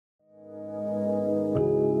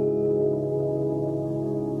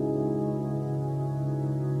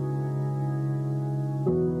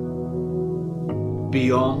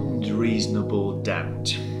Beyond reasonable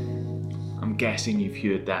doubt. I'm guessing you've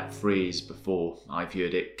heard that phrase before. I've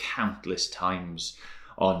heard it countless times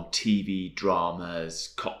on TV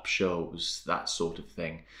dramas, cop shows, that sort of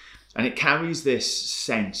thing. And it carries this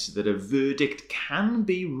sense that a verdict can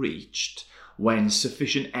be reached when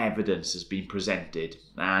sufficient evidence has been presented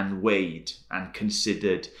and weighed and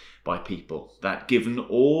considered by people. That given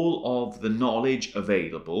all of the knowledge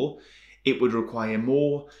available, it would require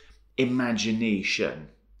more imagination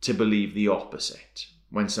to believe the opposite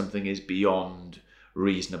when something is beyond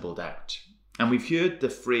reasonable doubt. And we've heard the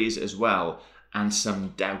phrase as well, and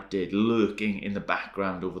some doubted, lurking in the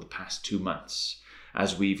background over the past 2 months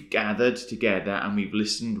as we've gathered together and we've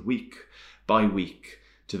listened week by week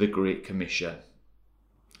to the Great Commission.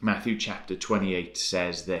 Matthew chapter 28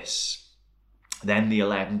 says this: "Then the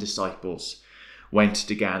 11 disciples went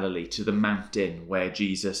to Galilee, to the mountain where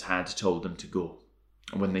Jesus had told them to go.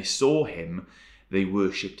 And when they saw him, they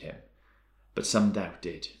worshipped him, but some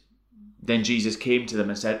doubted. Then Jesus came to them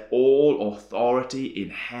and said, 'All authority in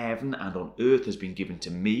heaven and on earth has been given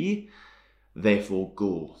to me. Therefore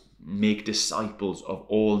go, make disciples of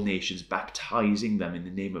all nations, baptizing them in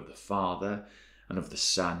the name of the Father and of the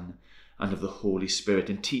Son and of the Holy Spirit,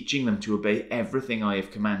 and teaching them to obey everything I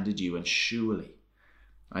have commanded you. And surely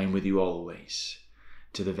I am with you always,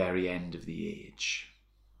 to the very end of the age.'"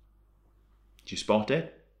 Do you spot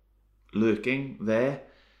it? Lurking there,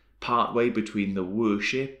 partway between the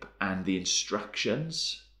worship and the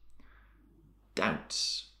instructions.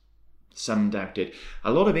 Doubts. Some doubted.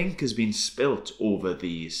 A lot of ink has been spilt over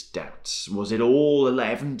these doubts. Was it all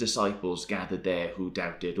 11 disciples gathered there who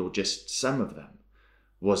doubted, or just some of them?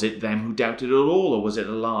 Was it them who doubted at all, or was it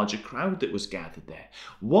a larger crowd that was gathered there?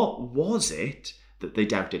 What was it that they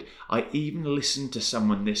doubted? I even listened to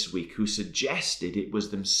someone this week who suggested it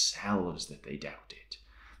was themselves that they doubted.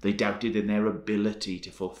 They doubted in their ability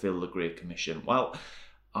to fulfill the Great Commission. Well,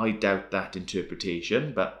 I doubt that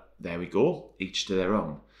interpretation, but there we go, each to their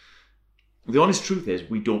own. The honest truth is,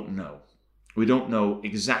 we don't know. We don't know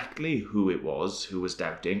exactly who it was who was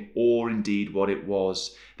doubting, or indeed what it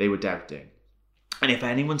was they were doubting. And if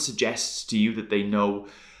anyone suggests to you that they know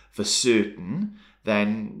for certain,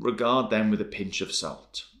 then regard them with a pinch of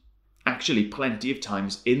salt. Actually, plenty of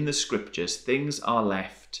times in the scriptures, things are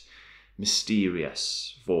left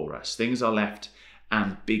mysterious for us. Things are left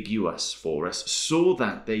ambiguous for us so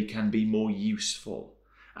that they can be more useful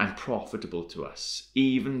and profitable to us,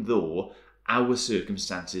 even though our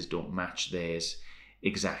circumstances don't match theirs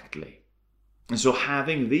exactly. And so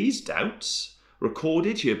having these doubts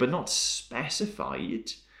recorded here but not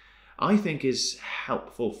specified, I think is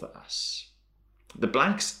helpful for us. The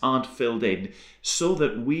blanks aren't filled in so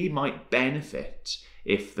that we might benefit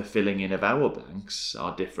if the filling in of our blanks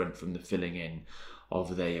are different from the filling in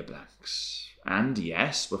of their blanks. And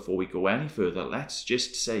yes, before we go any further, let's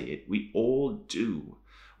just say it. We all do.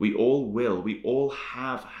 We all will. We all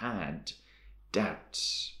have had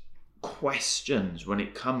doubts, questions when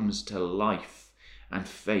it comes to life and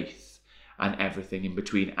faith and everything in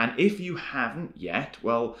between. And if you haven't yet,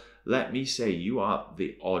 well, let me say you are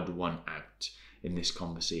the odd one out in this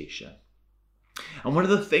conversation. And one of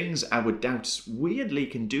the things our doubts weirdly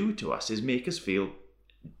can do to us is make us feel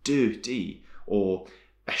dirty or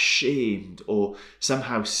ashamed or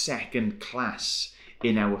somehow second class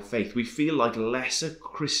in our faith. We feel like lesser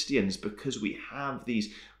Christians because we have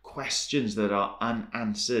these questions that are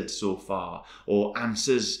unanswered so far, or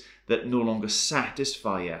answers that no longer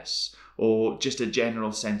satisfy us, or just a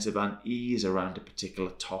general sense of unease around a particular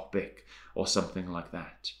topic or something like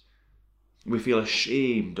that. We feel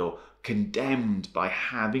ashamed or condemned by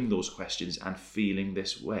having those questions and feeling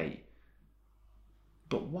this way.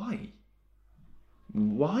 But why?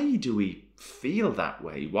 Why do we feel that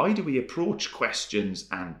way? Why do we approach questions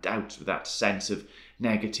and doubts with that sense of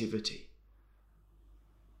negativity?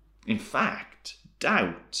 In fact,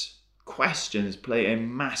 doubt, questions play a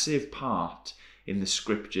massive part in the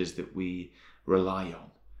scriptures that we rely on.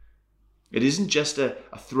 It isn't just a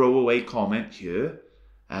throwaway comment here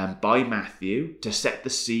by Matthew to set the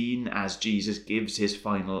scene as Jesus gives his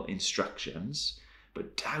final instructions,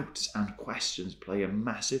 but doubts and questions play a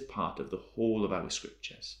massive part of the whole of our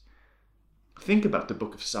scriptures. Think about the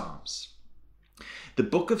book of Psalms. The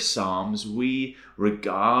book of Psalms we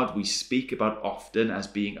speak about often as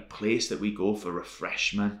being a place that we go for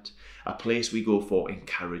refreshment, a place we go for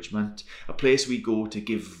encouragement, a place we go to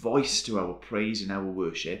give voice to our praise and our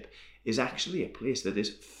worship, is actually a place that is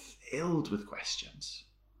filled with questions.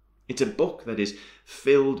 It's a book that is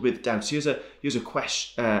filled with doubts. Here's a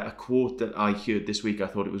quote that I heard this week. I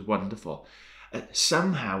thought it was wonderful.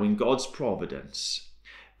 Somehow in God's providence,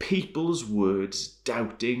 people's words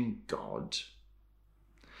doubting God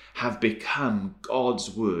have become God's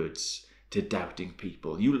words to doubting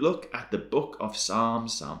people. You look at the book of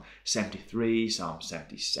Psalms, Psalm 73, Psalm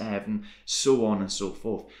 77, so on and so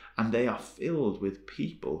forth, and they are filled with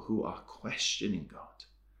people who are questioning God,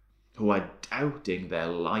 who are doubting their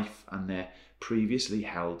life and their previously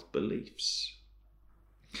held beliefs.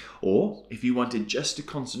 Or, if you wanted just to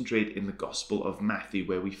concentrate in the Gospel of Matthew,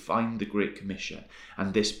 where we find the Great Commission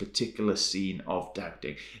and this particular scene of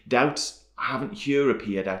doubting, doubts haven't here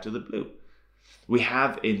appeared out of the blue. We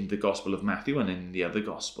have in the Gospel of Matthew and in the other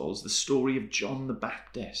Gospels the story of John the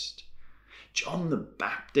Baptist. John the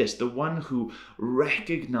Baptist, the one who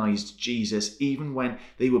recognized Jesus even when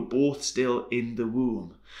they were both still in the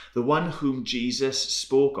womb. The one whom Jesus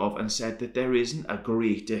spoke of and said that there isn't a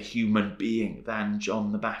greater human being than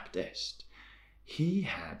John the Baptist. He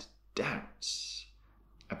had doubts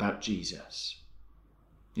about Jesus.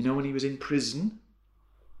 You know, when he was in prison,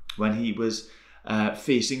 when he was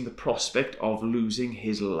facing the prospect of losing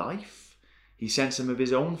his life, he sent some of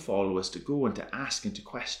his own followers to go and to ask and to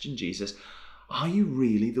question Jesus, are you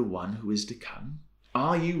really the one who is to come?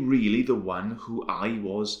 Are you really the one who I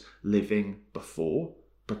was living before,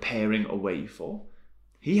 preparing a way for?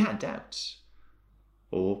 He had doubts.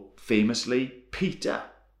 Or famously, Peter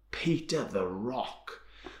the rock,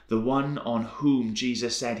 the one on whom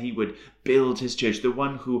Jesus said he would build his church, the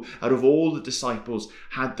one who, out of all the disciples,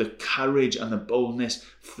 had the courage and the boldness,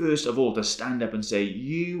 first of all, to stand up and say,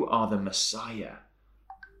 you are the Messiah.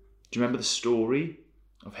 Do you remember the story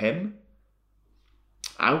of him?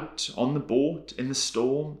 Out on the boat in the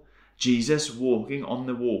storm, Jesus walking on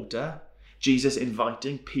the water, Jesus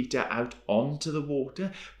inviting Peter out onto the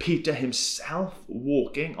water, Peter himself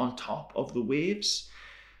walking on top of the waves,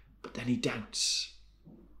 but then he doubts.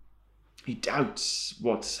 He doubts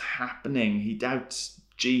what's happening. He doubts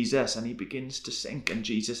Jesus and he begins to sink and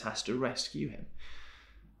Jesus has to rescue him.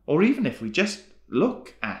 Or even if we just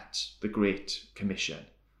look at the Great Commission,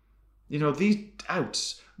 you know, these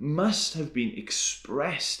doubts must have been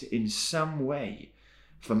expressed in some way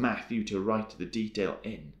for Matthew to write the detail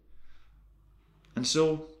in. And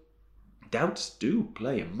so doubts do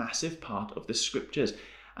play a massive part of the scriptures,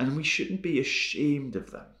 and we shouldn't be ashamed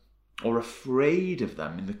of them or afraid of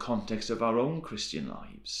them in the context of our own Christian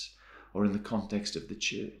lives or in the context of the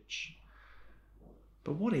church.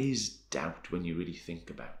 But what is doubt when you really think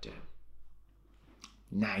about it?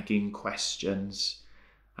 Nagging questions,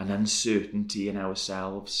 an uncertainty in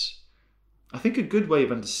ourselves. I think a good way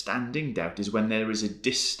of understanding doubt is when there is a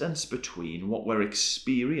distance between what we're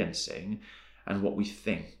experiencing and what we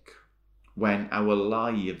think. When our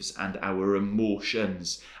lives and our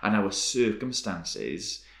emotions and our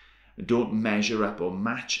circumstances don't measure up or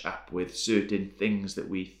match up with certain things that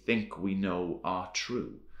we think we know are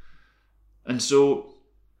true. And so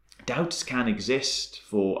doubts can exist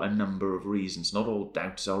for a number of reasons. Not all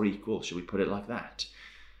doubts are equal, shall we put it like that?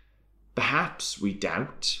 Perhaps we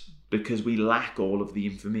doubt because we lack all of the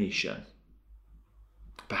information.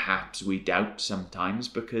 Perhaps we doubt sometimes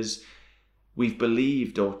because we've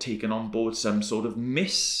believed or taken on board some sort of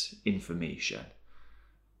misinformation.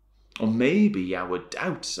 Or maybe our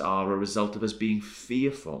doubts are a result of us being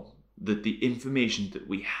fearful that the information that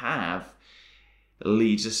we have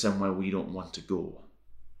leads us somewhere we don't want to go.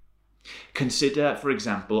 Consider, for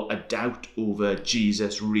example, a doubt over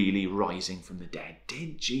Jesus really rising from the dead.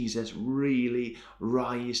 Did Jesus really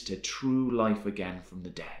rise to true life again from the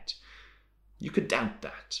dead? You could doubt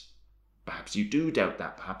that. Perhaps you do doubt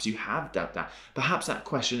that. Perhaps you have doubted that. Perhaps that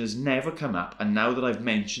question has never come up, and now that I've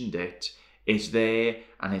mentioned it, it's there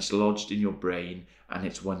and it's lodged in your brain and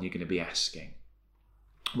it's one you're going to be asking.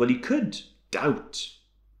 Well, you could doubt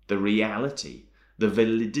the reality, the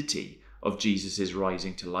validity of Jesus'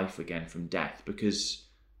 rising to life again from death because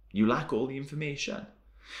you lack all the information.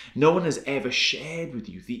 No one has ever shared with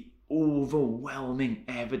you the overwhelming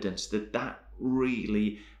evidence that that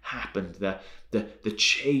really happened, the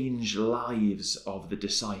changed lives of the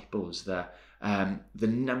disciples, the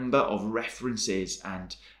number of references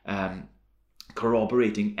and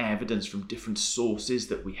corroborating evidence from different sources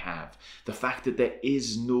that we have, the fact that there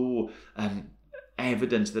is no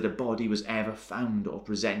evidence that a body was ever found or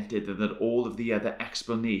presented, and that all of the other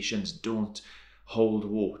explanations don't hold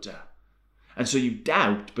water. And so you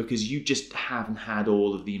doubt because you just haven't had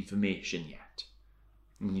all of the information yet.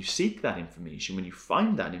 And when you seek that information, when you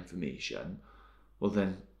find that information, well,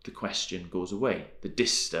 then the question goes away. The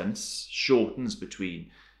distance shortens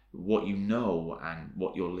between what you know and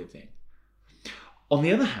what you're living. On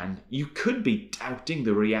the other hand, you could be doubting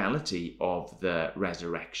the reality of the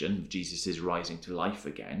resurrection, of Jesus' rising to life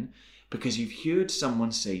again, because you've heard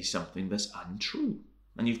someone say something that's untrue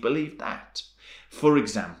and you've believed that. For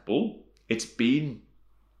example, it's been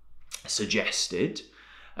suggested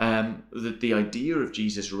that the idea of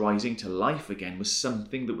Jesus rising to life again was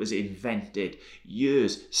something that was invented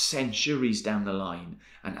years, centuries down the line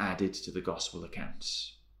and added to the gospel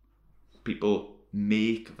accounts. People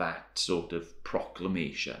make that sort of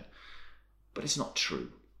proclamation, but it's not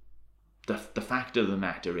true. The fact of the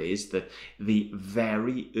matter is that the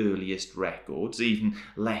very earliest records, even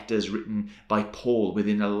letters written by Paul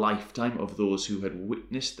within a lifetime of those who had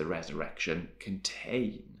witnessed the resurrection,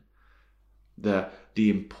 contain the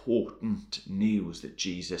important news that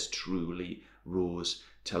Jesus truly rose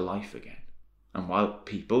to life again. And while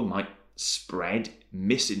people might spread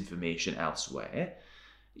misinformation elsewhere,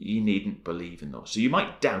 you needn't believe in those. So you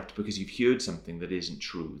might doubt because you've heard something that isn't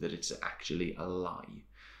true, that it's actually a lie.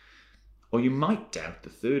 Or you might doubt the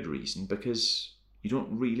third reason because you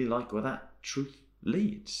don't really like where that truth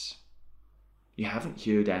leads. You haven't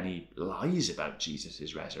heard any lies about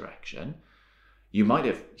Jesus' resurrection. You might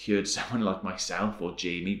have heard someone like myself or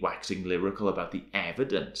Jamie waxing lyrical about the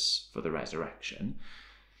evidence for the resurrection,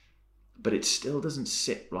 but it still doesn't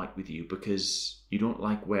sit right with you because you don't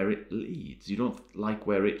like where it leads. You don't like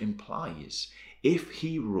where it implies. If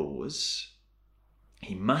he rose,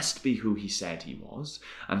 he must be who he said he was,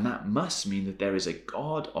 and that must mean that there is a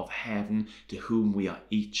God of heaven to whom we are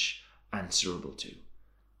each answerable to.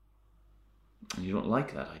 And you don't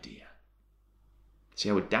like that idea. See,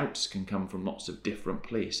 our doubts can come from lots of different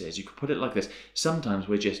places. You could put it like this. Sometimes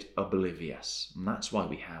we're just oblivious, and that's why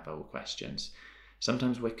we have our questions.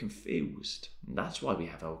 Sometimes we're confused, and that's why we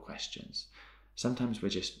have our questions. Sometimes we're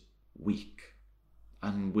just weak,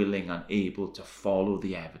 unwilling, unable to follow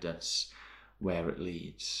the evidence where it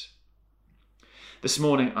leads. This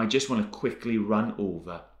morning, I just want to quickly run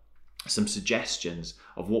over some suggestions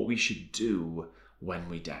of what we should do when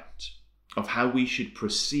we doubt, of how we should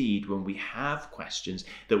proceed when we have questions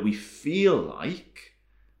that we feel like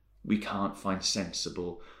we can't find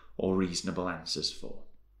sensible or reasonable answers for.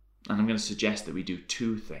 And I'm going to suggest that we do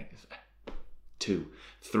three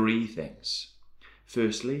things.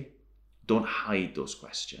 Firstly, don't hide those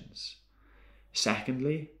questions.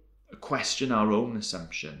 Secondly, question our own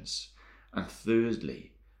assumptions. And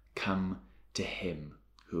thirdly, come to him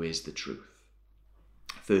who is the truth.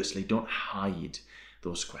 Firstly, don't hide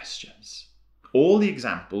those questions. All the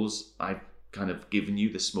examples I've kind of given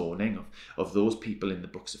you this morning of those people in the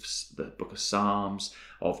book of Psalms,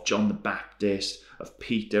 of John the Baptist, of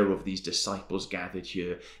Peter, of these disciples gathered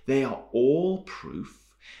here, they are all proof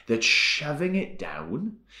that shoving it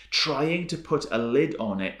down, trying to put a lid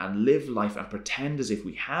on it and live life and pretend as if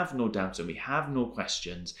we have no doubts and we have no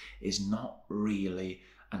questions is not really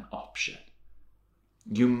an option.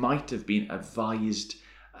 You might have been advised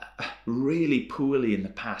really poorly in the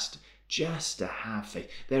past just to have faith.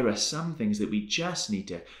 There are some things that we just need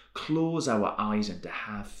to close our eyes and to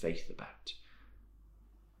have faith about.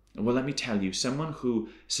 Well, let me tell you, someone who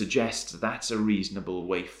suggests that's a reasonable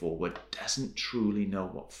way forward doesn't truly know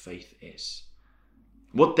what faith is.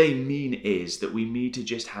 What they mean is that we need to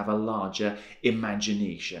just have a larger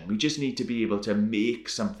imagination. We just need to be able to make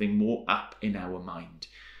something more up in our mind.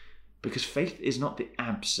 Because faith is not the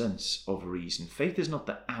absence of reason. Faith is not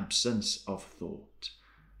the absence of thought.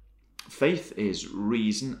 Faith is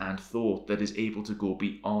reason and thought that is able to go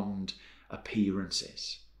beyond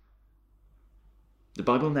appearances. The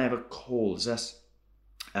Bible never calls us,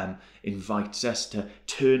 invites us to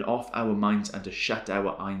turn off our minds and to shut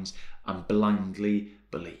our eyes and blindly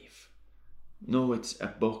believe. No, it's a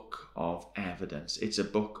book of evidence. It's a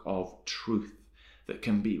book of truth that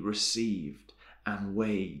can be received and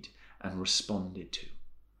weighed and responded to.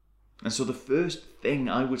 And so the first thing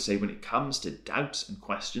I would say when it comes to doubts and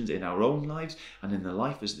questions in our own lives and in the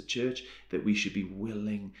life as the church, that we should be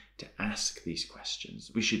willing to ask these questions.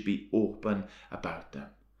 We should be open about them.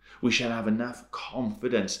 We should have enough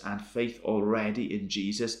confidence and faith already in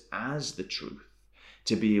Jesus as the truth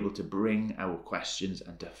to be able to bring our questions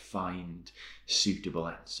and to find suitable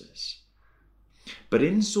answers. But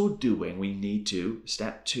in so doing, we need to,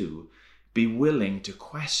 step 2, be willing to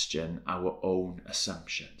question our own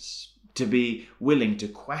assumptions, to be willing to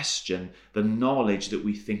question the knowledge that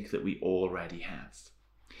we think that we already have.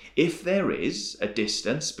 If there is a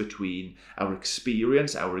distance between our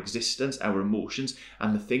experience, our existence, our emotions,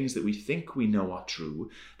 and the things that we think we know are true,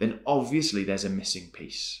 then obviously there's a missing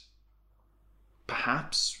piece.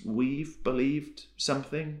 Perhaps we've believed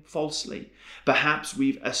something falsely. Perhaps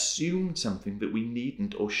we've assumed something that we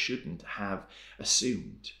needn't or shouldn't have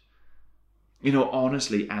assumed. You know,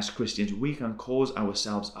 honestly, as Christians, we can cause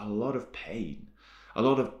ourselves a lot of pain a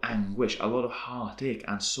lot of anguish, a lot of heartache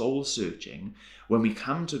and soul searching when we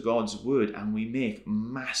come to God's word and we make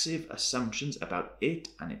massive assumptions about it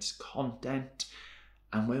and its content,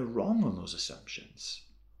 and we're wrong on those assumptions.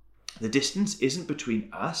 The distance isn't between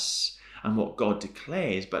us and what God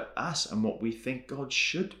declares, but us and what we think God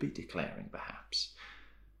should be declaring, perhaps.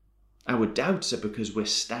 Our doubts are because we're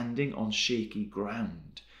standing on shaky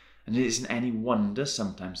ground, and it isn't any wonder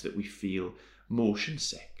sometimes that we feel motion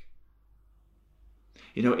sick.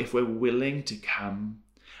 If we're willing to come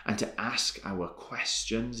and to ask our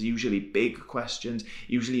questions, usually big questions,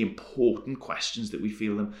 usually important questions that we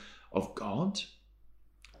feel them of God,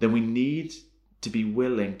 then we need to be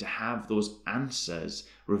willing to have those answers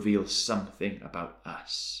reveal something about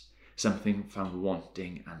us, something found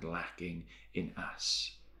wanting and lacking in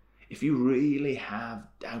us. If you really have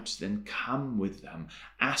doubts, then come with them.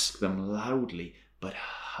 Ask them loudly, but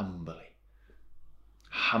humbly.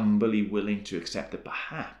 Humbly willing to accept that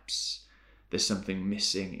perhaps there's something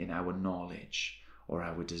missing in our knowledge or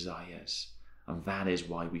our desires. And that is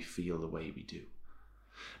why we feel the way we do.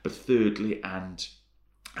 But thirdly, and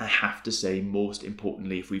I have to say, most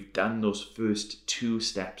importantly, if we've done those first two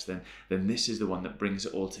steps, then this is the one that brings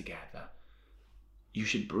it all together. You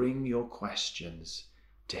should bring your questions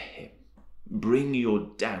to him. Bring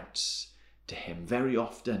your doubts to him. Very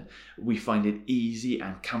often we find it easy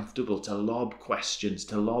and comfortable to lob questions,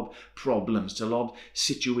 to lob problems, to lob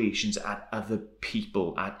situations at other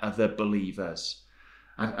people, at other believers,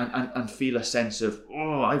 and feel a sense of,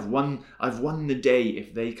 I've won the day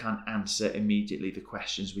if they can't answer immediately the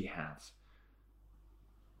questions we have.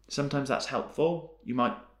 Sometimes that's helpful. You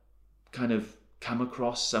might kind of come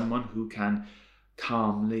across someone who can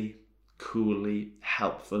calmly, coolly,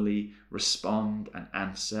 helpfully respond and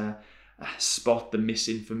answer, spot the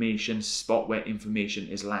misinformation, spot where information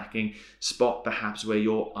is lacking, spot perhaps where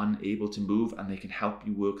you're unable to move, and they can help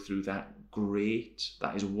you work through that. Great.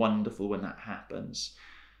 That is wonderful when that happens.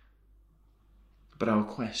 But our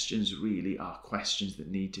questions really are questions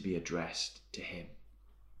that need to be addressed to him,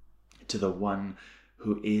 to the one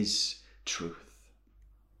who is truth,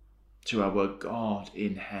 to our God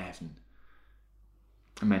in heaven.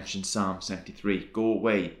 I mentioned Psalm 73. Go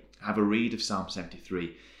away, have a read of Psalm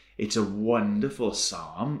 73. It's a wonderful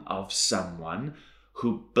psalm of someone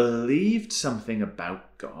who believed something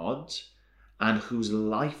about God and whose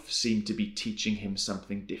life seemed to be teaching him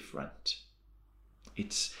something different.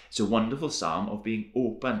 It's a wonderful psalm of being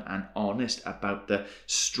open and honest about the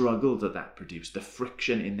struggle that produced, the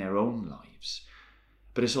friction in their own lives.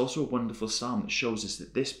 But it's also a wonderful psalm that shows us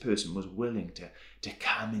that this person was willing to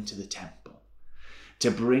come into the temple, to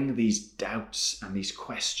bring these doubts and these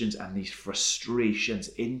questions and these frustrations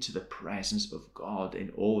into the presence of God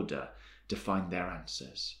in order to find their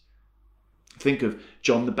answers. Think of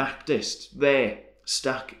John the Baptist there,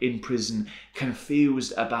 stuck in prison,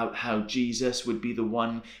 confused about how Jesus would be the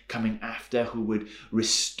one coming after, who would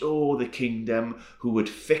restore the kingdom, who would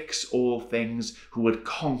fix all things, who would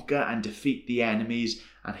conquer and defeat the enemies.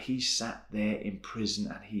 And he sat there in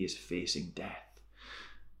prison and he is facing death.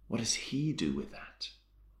 What does he do with that?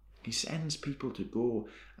 He sends people to go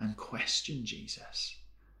and question Jesus,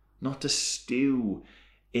 not to stew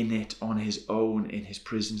in it on his own in his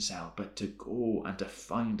prison cell, but to go and to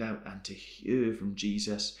find out and to hear from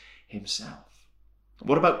Jesus himself.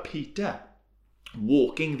 What about Peter?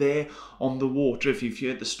 Walking there on the water. If you've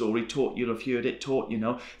heard the story taught, you'll have heard it taught,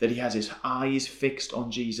 that he has his eyes fixed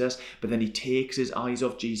on Jesus, but then he takes his eyes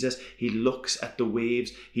off Jesus. He looks at the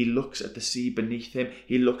waves. He looks at the sea beneath him.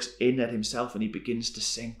 He looks in at himself and he begins to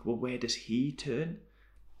sink. Well, where does he turn?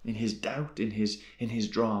 In his doubt, in his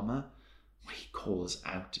drama, he calls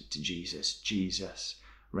out to Jesus, Jesus,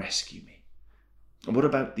 rescue me. And what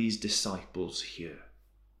about these disciples here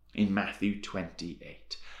in Matthew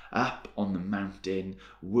 28? Up on the mountain,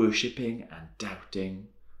 worshipping and doubting.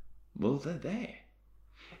 Well, they're there.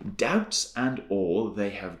 Doubts and all, they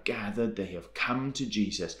have gathered, they have come to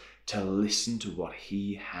Jesus to listen to what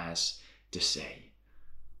he has to say.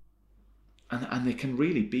 And there can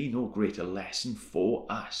really be no greater lesson for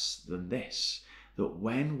us than this, that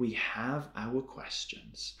when we have our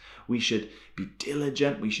questions, we should be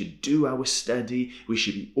diligent, we should do our study, we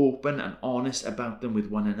should be open and honest about them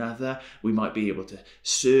with one another. We might be able to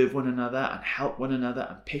serve one another and help one another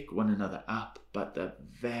and pick one another up. But the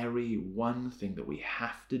very one thing that we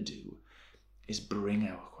have to do is bring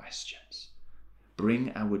our questions,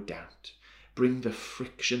 bring our doubt, bring the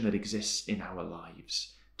friction that exists in our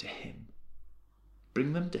lives to him.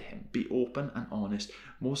 Bring them to him. Be open and honest,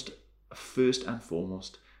 first and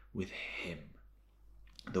foremost with him,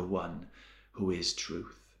 the one who is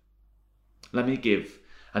truth. Let me give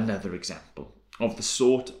another example. of the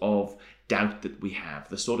sort of doubt that we have,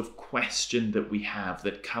 the sort of question that we have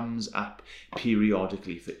that comes up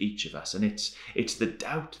periodically for each of us. And it's the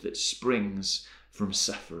doubt that springs from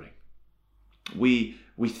suffering. We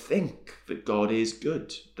think that God is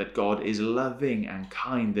good, that God is loving and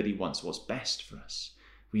kind, that he wants what's best for us.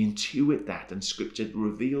 We intuit that, and Scripture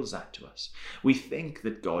reveals that to us. We think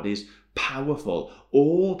that God is powerful,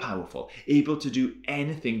 all-powerful, able to do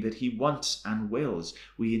anything that he wants and wills.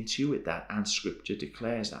 We intuit that, and Scripture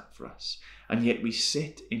declares that for us. And yet we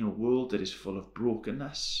sit in a world that is full of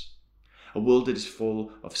brokenness, a world that is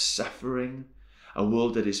full of suffering, a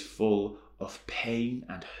world that is full of pain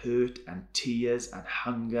and hurt and tears and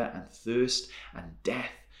hunger and thirst and death.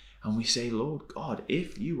 And we say, Lord God,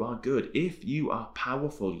 if you are good, if you are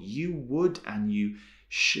powerful, you would and you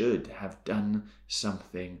should have done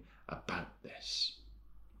something about this.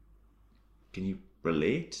 Can you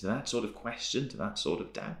relate to that sort of question, to that sort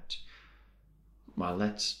of doubt? Well,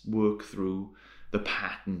 let's work through the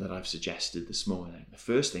pattern that I've suggested this morning. The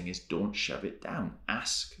first thing is, don't shove it down.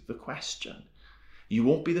 Ask the question. You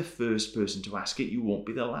won't be the first person to ask it. You won't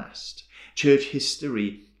be the last. Church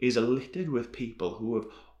history is littered with people who have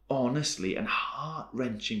honestly and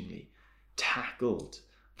heart-wrenchingly tackled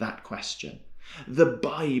that question. The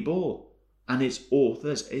Bible and its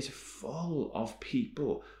authors is full of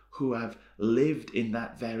people who have lived in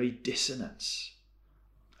that very dissonance.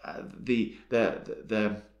 The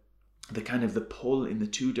kind of the pull in the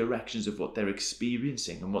two directions of what they're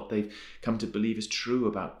experiencing and what they've come to believe is true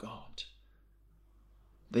about God.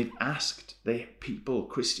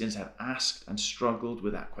 Christians have asked and struggled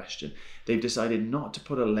with that question. They've decided not to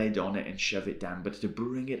put a lid on it and shove it down, but to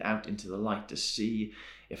bring it out into the light to see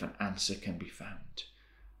if an answer can be found.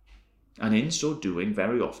 And in so doing,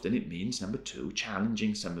 very often it means, number two,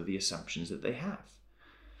 challenging some of the assumptions that they have.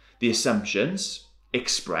 The assumptions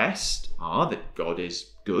expressed are that God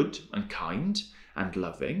is good and kind and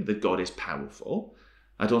loving, that God is powerful.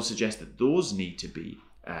 I don't suggest that those need to be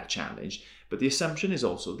challenged, but the assumption is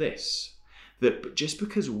also this, that just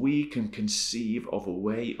because we can conceive of a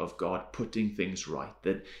way of God putting things right,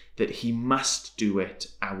 that he must do it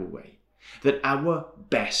our way, that our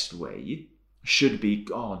best way should be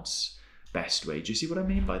God's best way. Do you see what I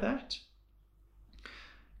mean by that?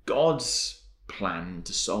 God's plan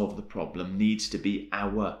to solve the problem needs to be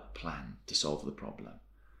our plan to solve the problem.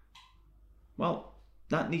 Well,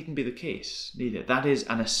 that needn't be the case, need it? That is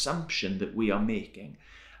an assumption that we are making.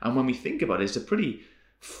 And when we think about it, it's a pretty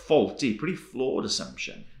faulty, pretty flawed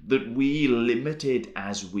assumption that we, limited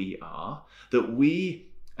as we are, that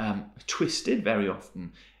we, twisted very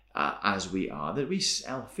often as we are, that we,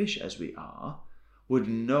 selfish as we are, would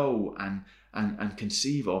know and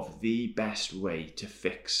conceive of the best way to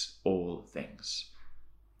fix all things.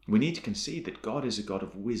 We need to concede that God is a God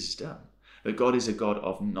of wisdom, that God is a God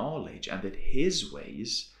of knowledge, and that his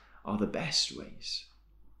ways are the best ways.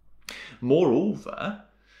 Moreover,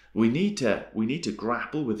 we need to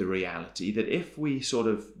grapple with the reality that if we sort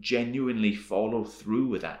of genuinely follow through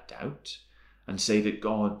with that doubt and say that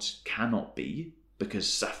God cannot be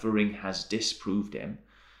because suffering has disproved him,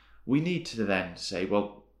 we need to then say,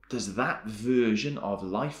 well, does that version of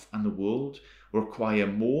life and the world require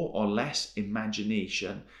more or less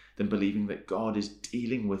imagination than believing that God is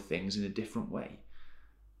dealing with things in a different way?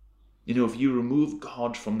 You know, if you remove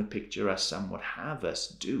God from the picture, as some would have us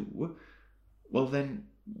do, well then,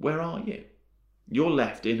 where are you? You're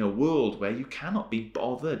left in a world where you cannot be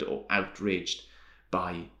bothered or outraged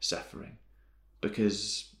by suffering,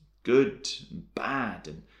 because good and bad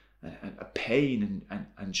and pain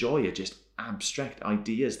and joy are just abstract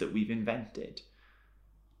ideas that we've invented.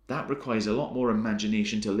 That requires a lot more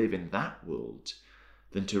imagination to live in that world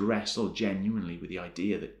than to wrestle genuinely with the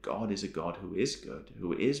idea that God is a God who is good,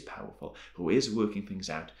 who is powerful, who is working things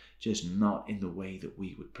out, just not in the way that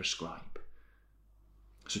we would prescribe.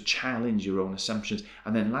 So challenge your own assumptions.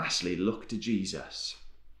 And then lastly, look to Jesus.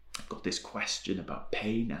 I've got this question about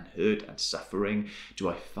pain and hurt and suffering. Do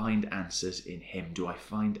I find answers in him? Do I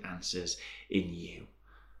find answers in you?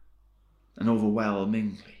 And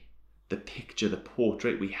overwhelmingly, the picture, the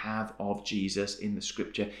portrait we have of Jesus in the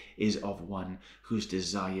scripture is of one whose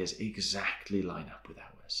desires exactly line up with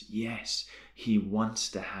ours. Yes, he wants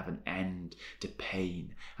to have an end to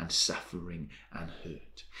pain and suffering and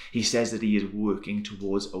hurt. He says that he is working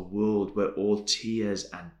towards a world where all tears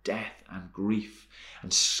and death and grief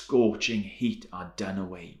and scorching heat are done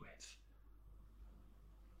away with.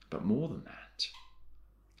 But more than that,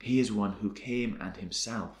 he is one who came and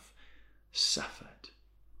himself suffered.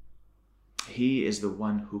 He is the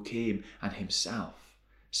one who came and himself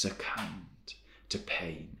succumbed to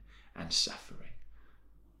pain and suffering.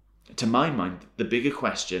 To my mind, the bigger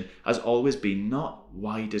question has always been not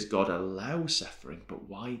why does God allow suffering, but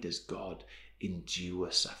why does God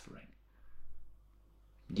endure suffering?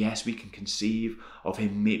 Yes, we can conceive of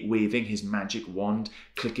him waving his magic wand,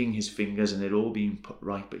 clicking his fingers, and it all being put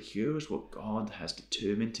right. But here's what God has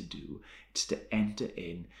determined to do. It's to enter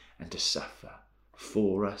in and to suffer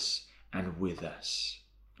for us and with us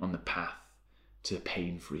on the path to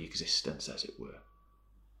pain-free existence, as it were.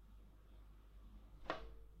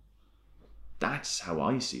 That's how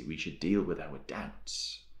I see we should deal with our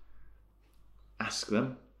doubts. Ask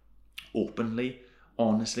them openly,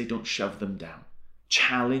 honestly, don't shove them down.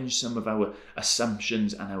 Challenge some of our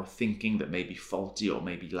assumptions and our thinking that may be faulty or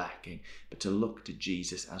may be lacking, but to look to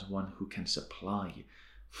Jesus as one who can supply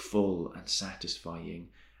full and satisfying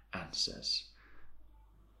answers.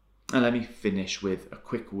 And let me finish with a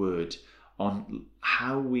quick word on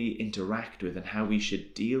how we interact with and how we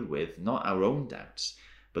should deal with not our own doubts,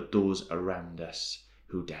 but those around us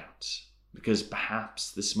who doubt. Because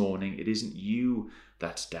perhaps this morning it isn't you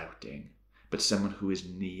that's doubting, but someone who is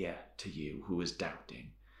near to you, who is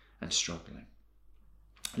doubting and struggling.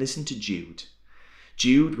 Listen to Jude.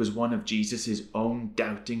 Jude was one of Jesus' own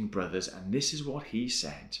doubting brothers, and this is what he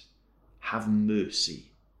said: have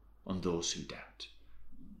mercy on those who doubt.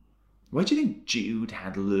 Where do you think Jude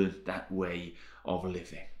had learned that way of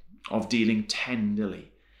living, of dealing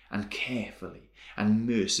tenderly and carefully and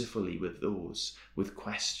mercifully with those with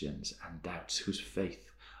questions and doubts whose faith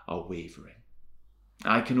are wavering?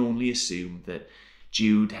 I can only assume that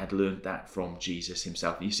Jude had learned that from Jesus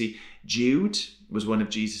himself. You see, Jude was one of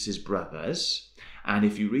Jesus' brothers, and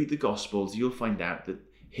if you read the Gospels, you'll find out that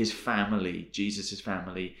his family, Jesus'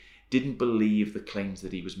 family, didn't believe the claims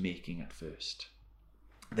that he was making at first.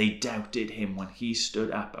 They doubted him when he stood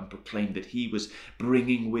up and proclaimed that he was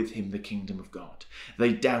bringing with him the kingdom of God.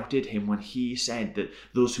 They doubted him when he said that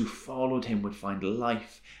those who followed him would find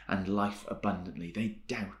life and life abundantly. They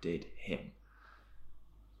doubted him.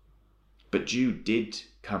 But Jude did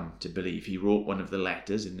come to believe. He wrote one of the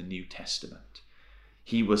letters in the New Testament.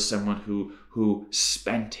 He was someone who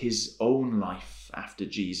spent his own life after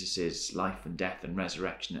Jesus' life and death and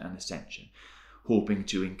resurrection and ascension, hoping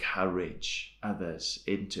to encourage others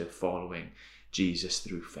into following Jesus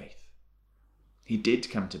through faith. He did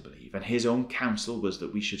come to believe, and his own counsel was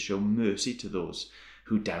that we should show mercy to those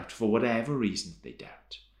who doubt for whatever reason they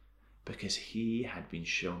doubt, because he had been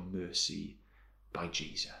shown mercy by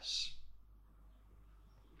Jesus.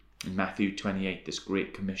 In Matthew 28, this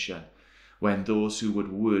great commission, when those who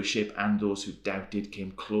would worship and those who doubted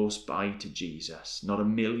came close by to Jesus, not a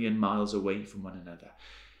million miles away from one another,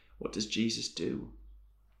 what does Jesus do?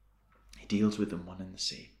 He deals with them one and the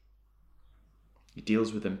same. He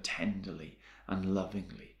deals with them tenderly and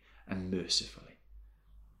lovingly and mercifully.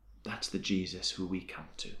 That's the Jesus who we come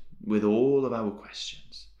to with all of our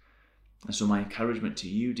questions. And so my encouragement to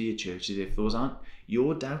you, dear church, is if those aren't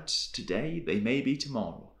your doubts today, they may be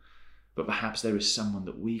tomorrow. But perhaps there is someone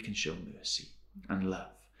that we can show mercy and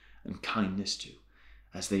love and kindness to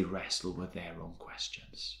as they wrestle with their own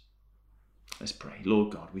questions. Let's pray.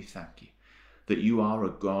 Lord God, we thank you that you are a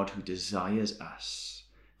God who desires us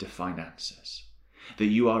to find answers, that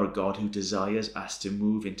you are a God who desires us to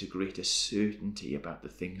move into greater certainty about the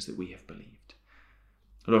things that we have believed.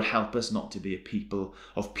 Lord, help us not to be a people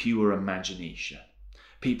of pure imagination,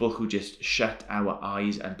 people who just shut our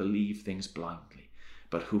eyes and believe things blindly,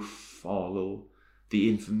 but who follow the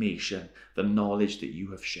information, the knowledge that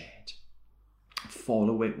you have shared.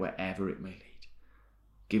 Follow it wherever it may lead.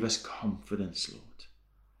 Give us confidence, Lord,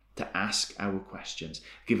 to ask our questions.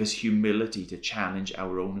 Give us humility to challenge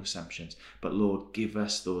our own assumptions. But Lord, give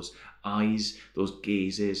us those eyes, those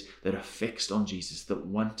gazes that are fixed on Jesus, that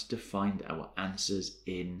want to find our answers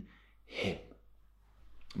in him.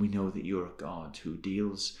 We know that you're a God who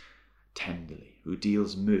deals tenderly, who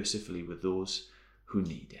deals mercifully with those who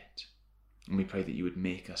need it. And we pray that you would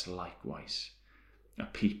make us likewise a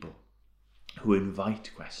people who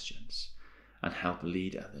invite questions and help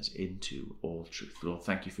lead others into all truth. Lord,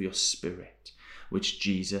 thank you for your Spirit, which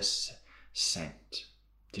Jesus sent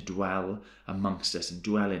to dwell amongst us and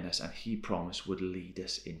dwell in us, and he promised would lead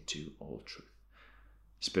us into all truth.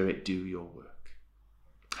 Spirit, do your work.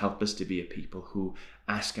 Help us to be a people who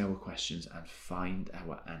ask our questions and find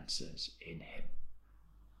our answers in him.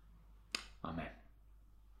 Amen.